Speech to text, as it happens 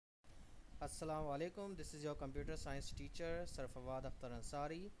Assalamu alaikum. This is your computer science teacher Sarfawad Akhtar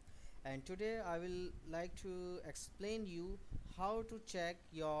Ansari, and today I will like to explain you how to check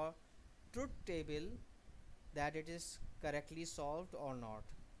your truth table that it is correctly solved or not.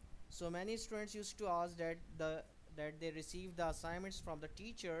 So many students used to ask that they receive the assignments from the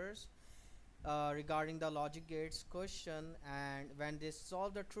teachers regarding the logic gates question, and when they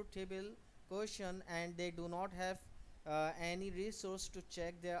solve the truth table question and they do not have any resource to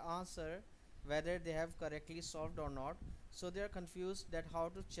check their answer whether they have correctly solved or not, so they are confused that how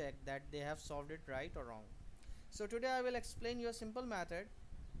to check that they have solved it right or wrong. So today I will explain you a simple method,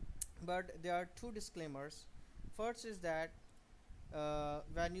 but there are two disclaimers. First is that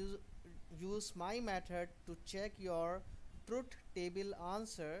when you use my method to check your truth table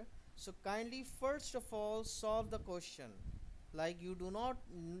answer, so kindly first of all solve the question. Like, you do not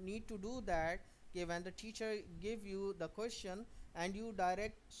need to do that. Okay, when the teacher give you the question and you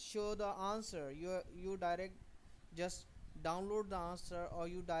direct show the answer, you direct just download the answer, or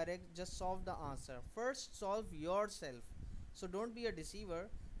you direct just solve the answer. First solve yourself. So don't be a deceiver.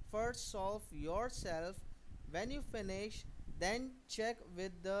 First solve yourself. When you finish, then check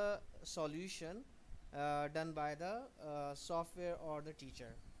with the solution done by the software or the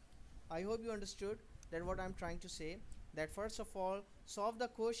teacher. I hope you understood that what I'm trying to say, that first of all solve the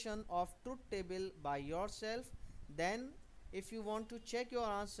question of truth table by yourself. Then if you want to check your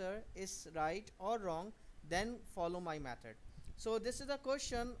answer is right or wrong, then follow my method. So this is the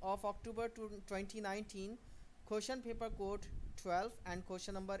question of October 2019, question paper code 12 and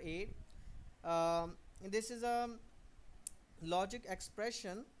question number 8. This is a logic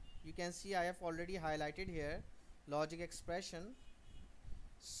expression. You can see I have already highlighted here logic expression.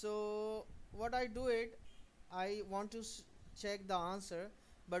 So what I do it, I want to check the answer,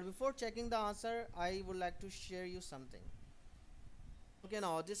 but before checking the answer I would like to share you something. Okay,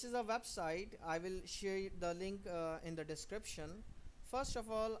 now this is a website. I will share the link in the description. First of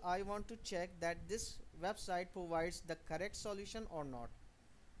all, I want to check that this website provides the correct solution or not.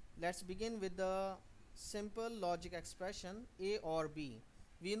 Let's begin with the simple logic expression A or B.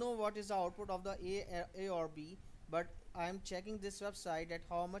 We know what is the output of the A or B, but I am checking this website at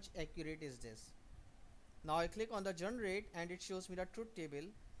how much accurate is this. Now I click on the generate and it shows me the truth table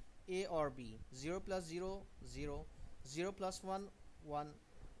A or B. 0 plus 0, 0, 0 plus 1, 1,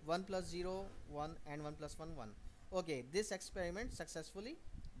 1 plus 0, 1, and 1 plus 1, 1. Okay, this experiment successfully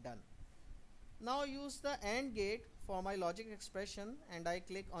done. Now use the AND gate for my logic expression and I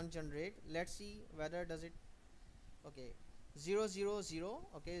click on generate. Let's see whether does it. Okay, 0 0 0.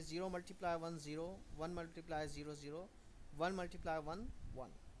 Okay, 0 multiply 1 0, 1 multiply 0 0, 1 multiply 1 1.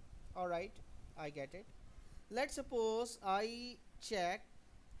 Alright, I get it. Let's suppose I check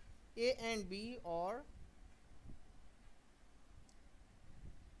A and B or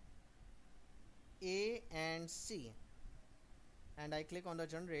A and C, and I click on the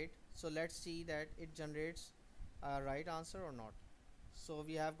generate. So let's see that it generates a right answer or not. So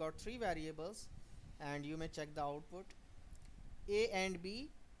we have got three variables and you may check the output A and B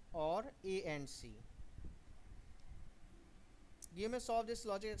or A and C. You may solve this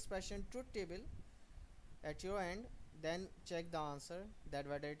logic expression truth table at your end, then check the answer that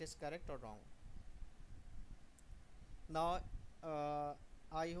whether it is correct or wrong. Now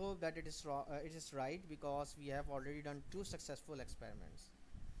I hope that it is right, because we have already done two successful experiments.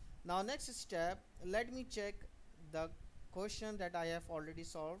 Now next step, let me check the question that I have already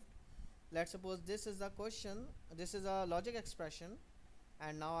solved. Let's suppose this is the question, this is a logic expression,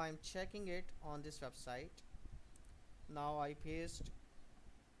 and now I'm checking it on this website. Now I paste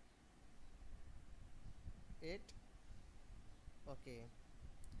it. Okay,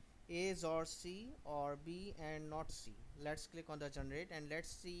 A is or C or B and not C. Let's click on the generate and let's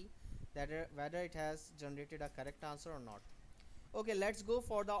see that whether it has generated a correct answer or not. Okay, let's go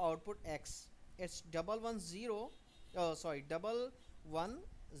for the output X. It's double 1 0, double 1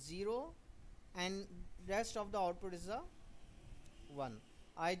 0, and rest of the output is a 1.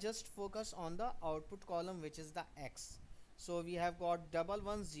 I just focus on the output column, which is the X. So we have got double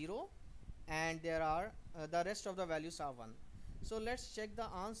 1 0, and there are the rest of the values are 1. So let's check the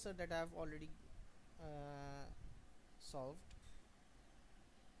answer that I have already solved.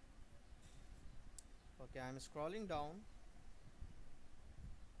 Okay, I'm scrolling down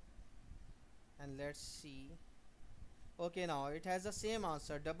and let's see. Okay, now it has the same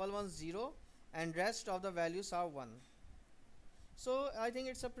answer, double 1 0, and rest of the values are 1. So I think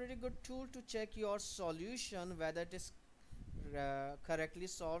it's a pretty good tool to check your solution whether it is correctly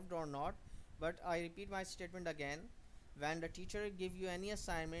solved or not. But I repeat my statement again, when the teacher give you any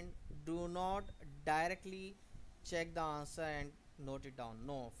assignment, do not directly check the answer and note it down.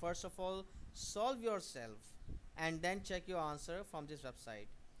 No, first of all, solve yourself and then check your answer from this website.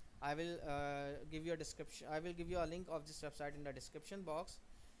 I will give you a description. I will give you a link of this website in the description box.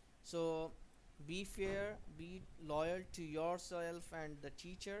 So be fair, be loyal to yourself and the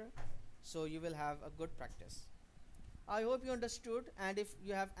teacher, so you will have a good practice. I hope you understood, and if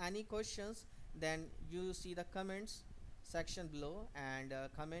you have any questions, then you see the comments section below and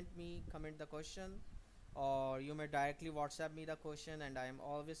comment the question, or you may directly WhatsApp me the question, and I am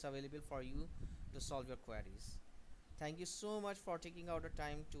always available for you to solve your queries. Thank you so much for taking out the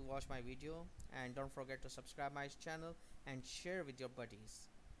time to watch my video, and don't forget to subscribe my channel and share with your buddies.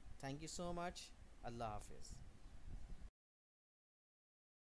 Thank you so much. Allah Hafiz.